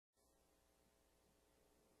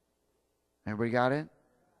Everybody got it?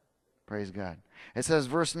 Praise God. It says,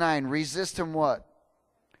 verse 9, resist him what?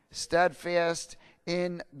 Steadfast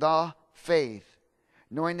in the faith,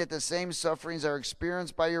 knowing that the same sufferings are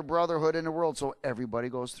experienced by your brotherhood in the world. So everybody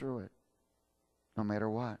goes through it, no matter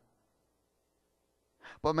what.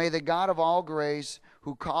 But may the God of all grace,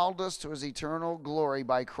 who called us to his eternal glory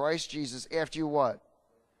by Christ Jesus, after you what?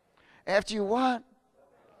 After you what?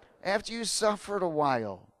 After you suffered a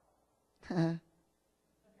while.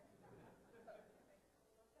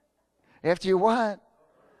 After you what?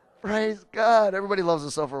 Praise God. Everybody loves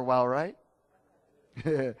to suffer a while, right?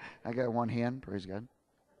 I got one hand. Praise God.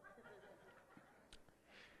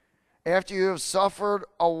 After you have suffered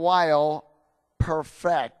a while,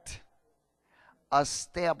 perfect,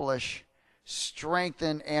 establish,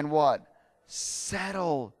 strengthen, and what?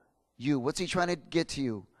 Settle you. What's he trying to get to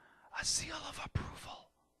you? A seal of approval.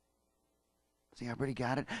 See, everybody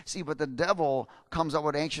got it? See, but the devil comes up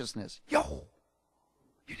with anxiousness. Yo,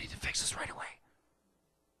 you need to fix this right away.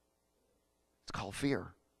 It's called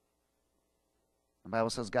fear. The Bible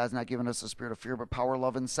says God's not given us a spirit of fear, but power,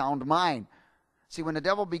 love, and sound mind. See, when the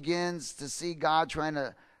devil begins to see God trying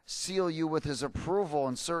to seal you with his approval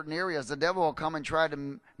in certain areas, the devil will come and try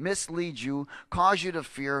to mislead you, cause you to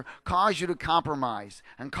fear, cause you to compromise,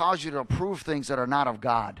 and cause you to approve things that are not of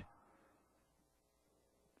God.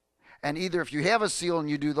 And either if you have a seal and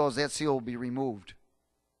you do those, that seal will be removed.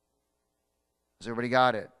 Has everybody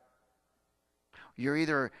got it? You're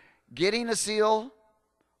either getting a seal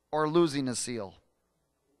or losing a seal.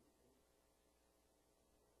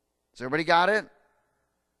 Has everybody got it?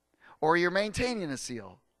 Or you're maintaining a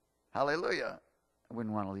seal. Hallelujah. I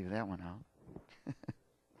wouldn't want to leave that one out.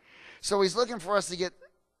 So he's looking for us to get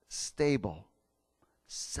stable,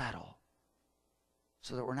 settle,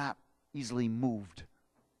 so that we're not easily moved.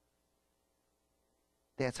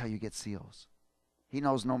 That's how you get seals. He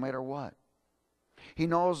knows no matter what. He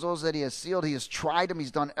knows those that he has sealed. He has tried them.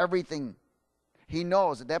 He's done everything. He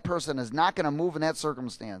knows that that person is not going to move in that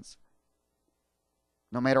circumstance,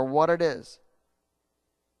 no matter what it is.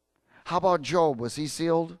 How about Job? Was he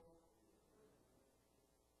sealed?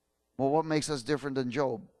 Well, what makes us different than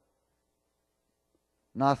Job?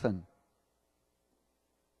 Nothing.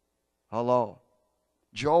 Hello.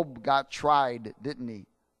 Job got tried, didn't he?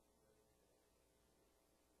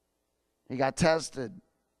 He got tested.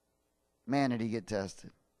 Man, did he get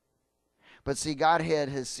tested. But see, God had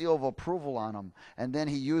his seal of approval on him, and then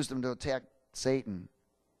he used him to attack Satan.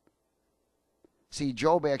 See,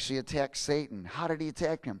 Job actually attacked Satan. How did he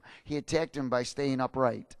attack him? He attacked him by staying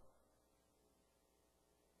upright.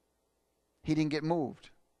 He didn't get moved.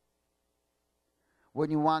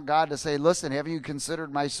 Wouldn't you want God to say, listen, have you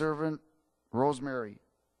considered my servant Rosemary,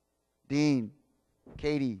 Dean,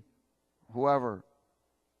 Katie, whoever?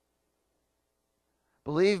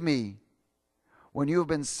 Believe me, when you have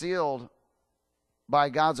been sealed by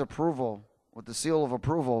God's approval, with the seal of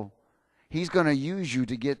approval, he's going to use you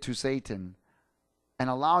to get to Satan and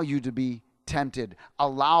allow you to be tempted,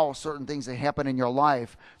 allow certain things to happen in your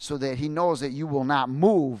life so that he knows that you will not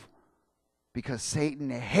move, because Satan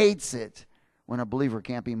hates it when a believer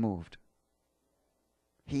can't be moved.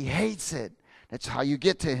 He hates it. That's how you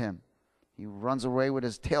get to him. He runs away with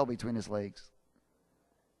his tail between his legs.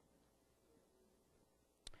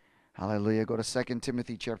 Hallelujah. Go to 2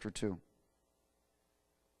 Timothy chapter 2.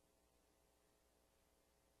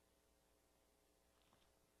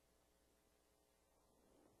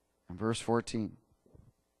 And verse 14.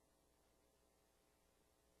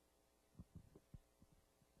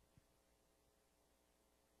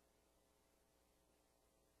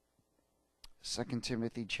 Second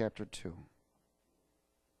Timothy chapter 2.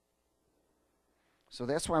 So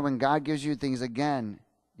that's why when God gives you things again,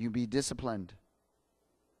 you be disciplined.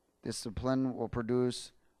 Discipline will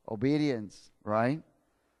produce obedience, right?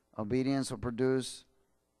 Obedience will produce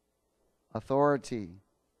authority.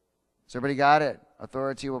 So everybody got it?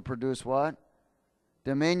 Authority will produce what?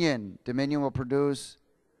 Dominion. Dominion will produce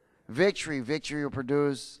victory. Victory will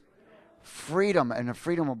produce freedom. And the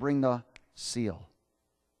freedom will bring the seal.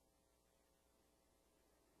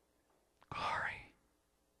 Glory.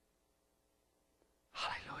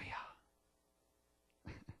 Hallelujah.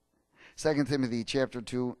 2 Timothy chapter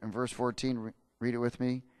 2 and verse 14. Read it with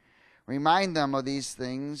me. Remind them of these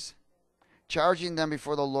things, charging them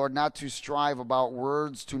before the Lord not to strive about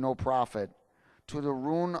words to no profit, to the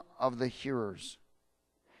ruin of the hearers.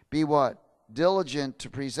 Be what? Diligent to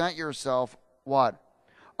present yourself, what?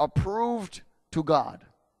 Approved to God.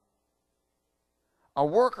 A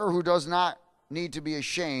worker who does not need to be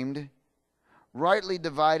ashamed, rightly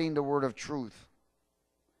dividing the word of truth.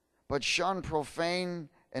 But shun profane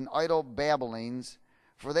and idle babblings,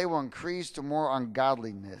 for they will increase to more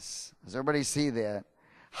ungodliness. Does everybody see that?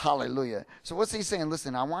 Hallelujah. So what's he saying?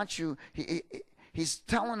 Listen, I want you, he's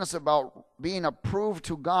telling us about being approved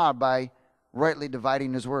to God by rightly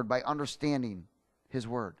dividing his word, by understanding his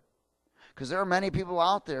word. Because there are many people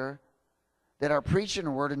out there that are preaching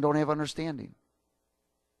the word and don't have understanding.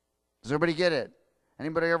 Does everybody get it?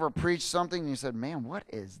 Anybody ever preached something and you said, man, what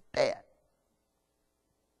is that?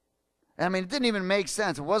 I mean, it didn't even make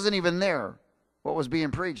sense. It wasn't even there, what was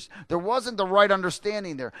being preached. There wasn't the right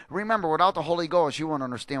understanding there. Remember, without the Holy Ghost, you won't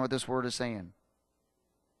understand what this word is saying.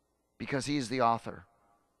 Because he's the author.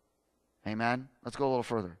 Amen? Let's go a little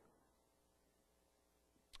further.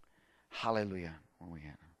 Hallelujah. Where are we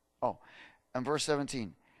at? Oh, and verse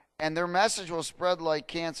 17. And their message will spread like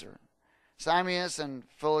cancer. Simonius and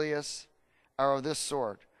Phileus are of this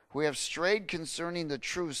sort, who have strayed concerning the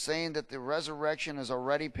truth, saying that the resurrection is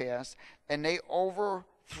already past, and they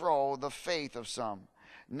overthrow the faith of some.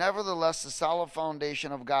 Nevertheless, the solid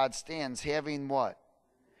foundation of God stands, having what?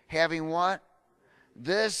 Having what?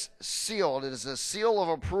 This seal, it is a seal of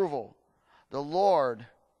approval. The Lord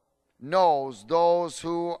knows those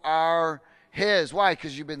who are his. Why?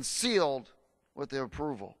 Because you've been sealed with the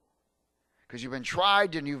approval. Because you've been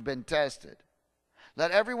tried and you've been tested.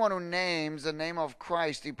 Let everyone who names the name of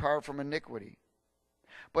Christ depart from iniquity.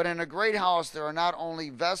 But in a great house there are not only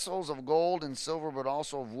vessels of gold and silver, but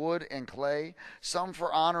also of wood and clay, some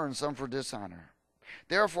for honor and some for dishonor.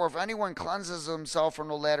 Therefore, if anyone cleanses himself from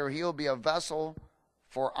the latter, he will be a vessel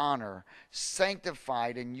for honor,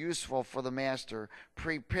 sanctified and useful for the master,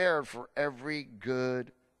 prepared for every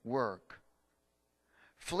good work.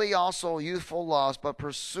 Flee also youthful lust, but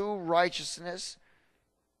pursue righteousness,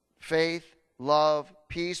 faith, love,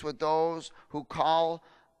 peace with those who call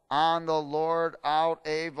on the Lord out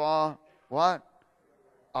of what?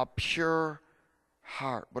 A pure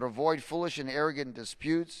heart. But avoid foolish and arrogant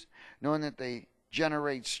disputes, knowing that they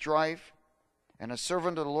generate strife. And a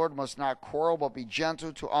servant of the Lord must not quarrel, but be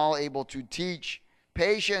gentle to all, able to teach,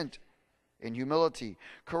 patient in humility,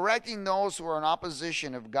 correcting those who are in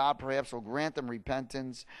opposition, if God perhaps will grant them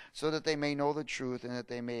repentance, so that they may know the truth, and that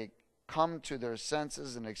they may come to their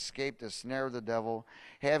senses and escape the snare of the devil,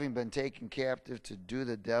 having been taken captive to do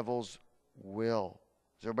the devil's will.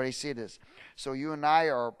 Does everybody see this? So you and I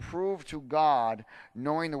are approved to God,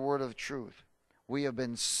 knowing the word of truth. We have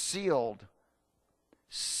been sealed.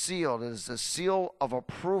 Sealed. It is the seal of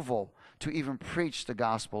approval to even preach the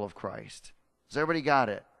gospel of Christ. Has everybody got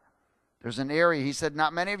it? There's an area, he said,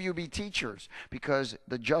 not many of you be teachers, because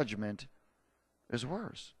the judgment is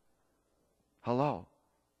worse. Hello.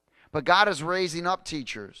 But God is raising up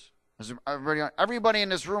teachers. Everybody in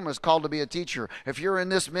this room is called to be a teacher. If you're in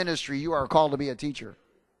this ministry, you are called to be a teacher.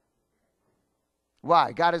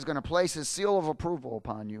 Why? God is going to place his seal of approval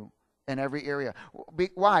upon you in every area.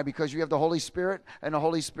 Why? Because you have the Holy Spirit, and the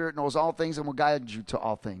Holy Spirit knows all things and will guide you to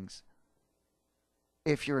all things.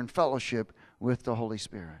 If you're in fellowship with the Holy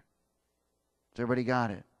Spirit. Has everybody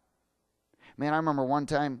got it? Man, I remember one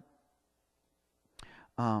time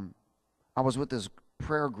I was with this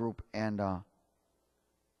prayer group, and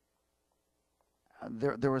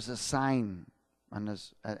there was a sign on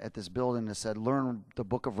this at this building that said, learn the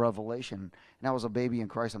book of Revelation. And I was a baby in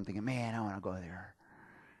Christ. I'm thinking, man, I want to go there.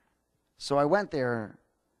 So I went there,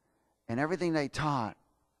 and everything they taught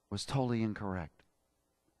was totally incorrect.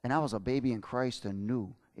 And I was a baby in Christ and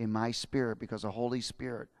knew in my spirit, because the Holy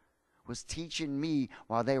Spirit was teaching me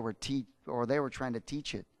while they were trying to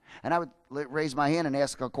teach it. And I would raise my hand and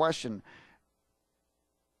ask a question,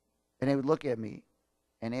 and they would look at me,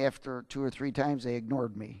 and after 2 or 3 times they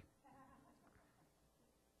ignored me.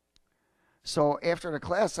 So after the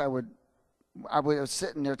class, I was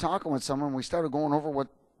sitting there talking with someone, and we started going over what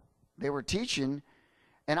they were teaching,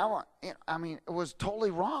 and it was totally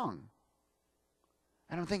wrong.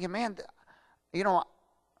 And I'm thinking, man,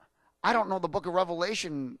 I don't know the book of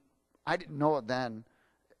Revelation. I didn't know it then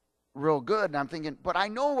real good. And I'm thinking, but I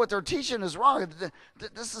know what they're teaching is wrong.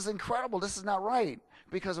 This is incredible. This is not right.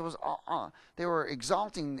 Because it was they were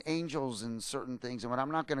exalting angels in certain things. And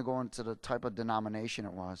I'm not going to go into the type of denomination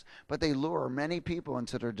it was. But they lure many people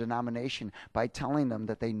into their denomination by telling them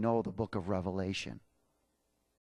that they know the book of Revelation.